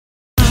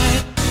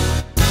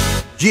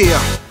Yeah,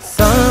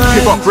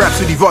 Hip Hop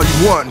Rhapsody Volume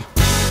 1.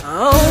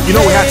 You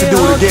know we had to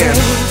do it again.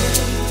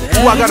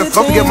 Ooh, I gotta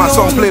get my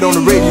song played on the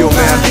radio,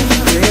 man.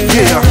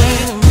 Yeah,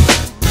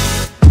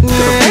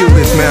 gotta feel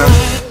this, man.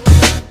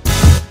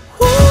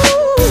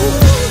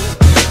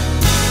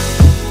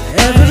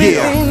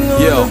 Yeah,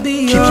 yo,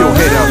 keep your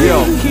head up,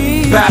 yo.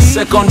 Past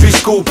secondary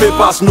school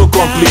papers no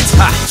complete.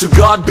 To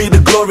God be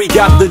the glory,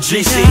 got the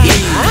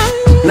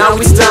GCE. Now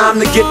it's time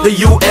to get the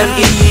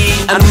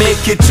UME and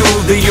make it to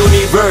the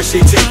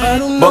university.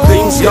 But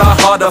things got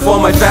harder for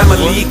my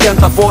family, can't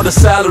afford a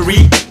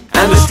salary,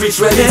 and the streets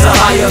ready to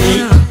hire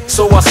me.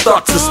 So I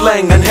start to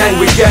slang and hang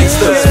with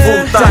gangsters,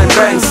 full-time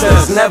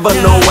pranksters, never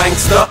no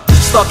wankster.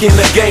 Stuck in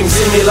the game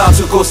similar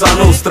to Cosa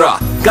Nostra.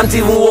 Can't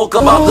even walk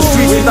about the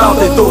streets without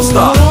a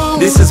toaster.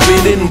 This is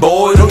winning,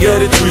 boy, don't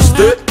get it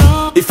twisted.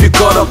 If you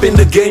caught up in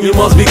the game, you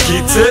must be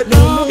kitted.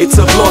 It's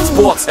a blood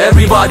sport,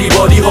 everybody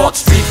body hot.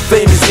 Street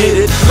fame is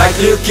needed, like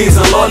Lil Kids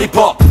and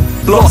Lollipop.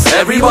 Plus,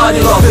 everybody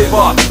love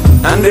hip-hop,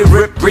 and they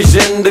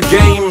represent the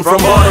game from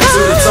bottom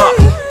to the top.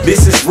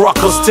 This is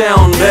Rockers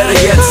Town, better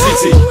yet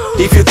city.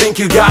 If you think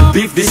you got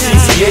beef, this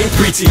city ain't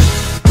pretty.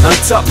 On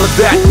top of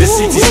that, the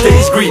city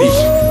stays greedy.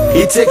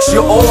 It takes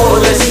you all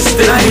unless you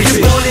stay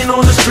greedy. Now if you're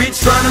on the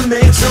streets trying to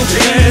make some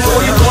change,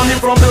 or you're coming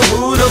from the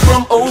hood or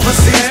from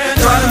overseas,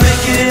 trying to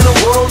make it in a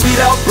world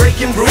without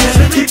breaking rules.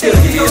 Keep your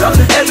head up,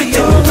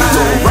 everything will be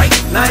alright.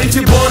 Now if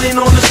you're born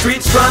on the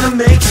streets trying to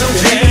make some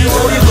change,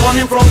 or you're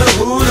coming from the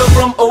hood or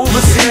from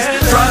overseas,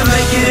 trying to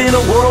make it in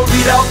a world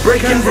without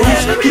breaking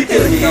rules. Keep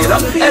your head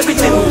up,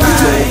 everything will be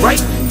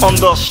alright. On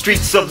the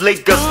streets of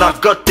Lagos, now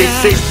God they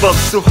save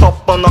us to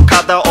hop on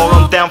Okada or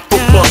on down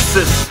foot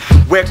buses,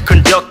 where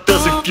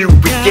conductors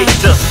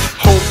infuriate us,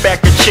 hold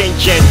back a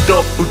change and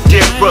double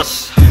dare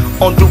us.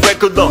 On the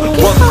regular,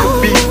 what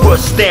could be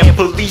worse than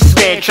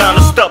policemen trying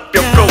to stop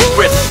your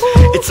progress?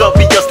 It's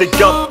obvious they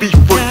got beef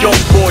for young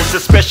boys,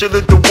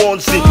 especially the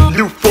ones in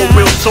new for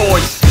real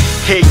toys.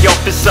 Hey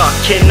officer,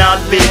 can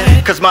I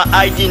live? Cause my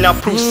ID now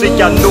proves say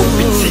I know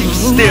BT.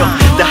 Still,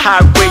 the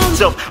high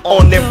rates of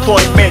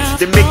unemployment,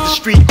 they make the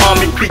street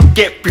army quick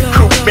get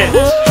recruitment.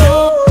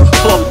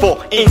 Club for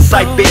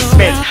inside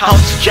basements, how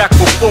to jack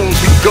for phones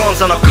with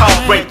guns on a car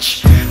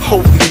wrench.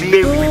 Holy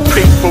Mary,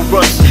 pray for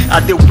us.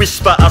 I did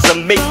whisper as I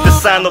make the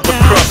sign of the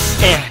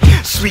cross. And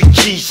sweet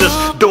Jesus,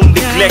 don't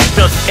neglect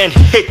us. And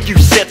hate you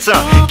Satan,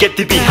 get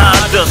thee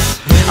behind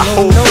us. I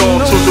hold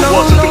on to the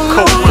words of the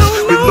chorus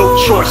with no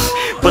choice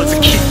but to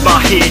keep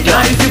my head up.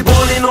 Now if you're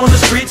balling on the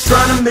streets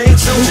trying to make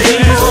some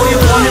change, or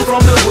you're coming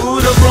from the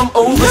hood or from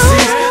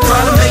overseas,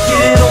 trying to make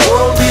it in a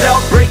world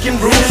without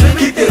breaking rules.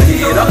 Keep your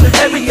head up,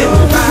 everything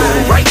will be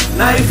alright.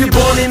 Now if you're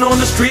balling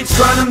on the streets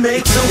trying to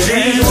make some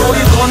change, or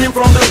you're coming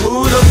from the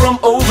hood or from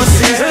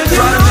overseas,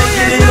 trying to make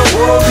it in a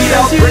world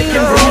without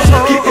breaking rules.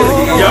 Keep your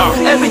head up,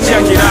 everything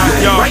check it out,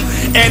 yo.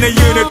 And a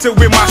unity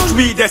with my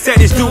street that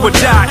said it's do or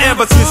die.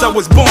 Ever since I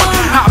was born,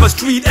 I have a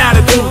street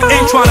attitude,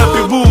 ain't tryna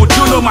be rude.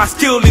 You know my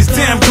skill is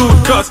damn good,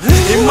 cause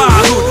in my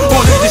hood,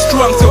 only the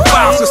strong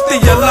survive. So stay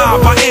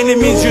alive by any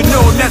means you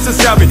know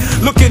necessary.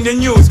 Look in the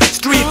news,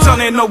 street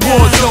turning a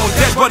war zone,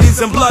 dead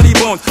bodies and bloody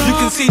bones. You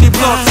can see the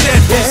blood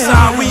shed from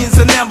sirens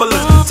and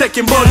ambulance,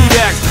 taking body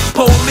bags,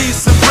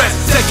 police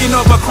suppressed, taking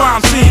over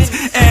crime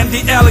scenes, and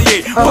the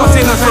LA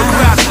busting us for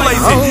grass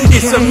blazing.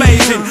 It's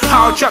amazing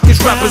how Chuck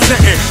is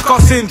representing,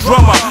 causing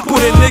drama,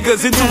 putting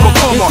niggas into a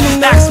coma.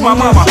 Ask my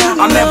mama,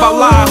 I never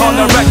lie on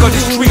the record.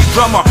 The street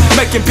drama,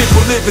 making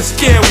people living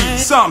scary.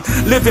 Some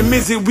living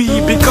misery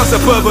because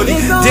of poverty.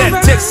 Then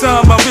take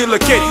some and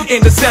relocate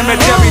in the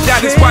cemetery.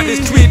 That is why the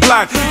street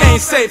life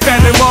ain't safe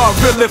anymore.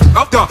 Really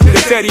up though, they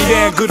said it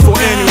ain't good for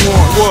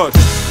anyone. What?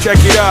 Check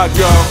it out,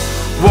 y'all.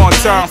 One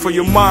time for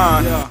your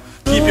mind.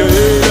 Keep your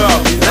head up.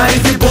 Now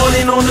if you're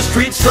balling on the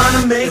streets trying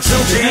to make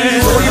some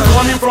change, or you're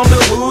coming from the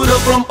hood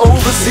or from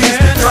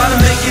overseas, trying to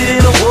make it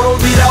in a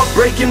world without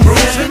breaking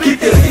rules.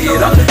 Keep your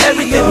head up,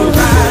 everything will be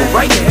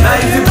alright. Now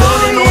if you're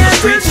balling on the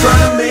streets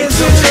trying to make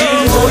some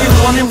change, or you're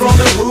coming from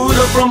the hood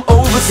or from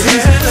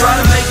overseas, trying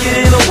to make it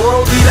in a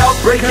world without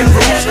breaking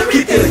rules.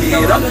 Keep your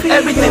head up,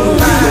 everything will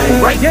be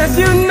alright. Yes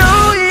you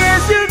know,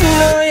 yes you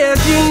know, yes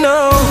you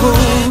know.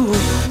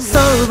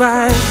 So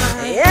right,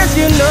 yes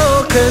you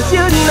know, cause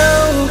you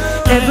know.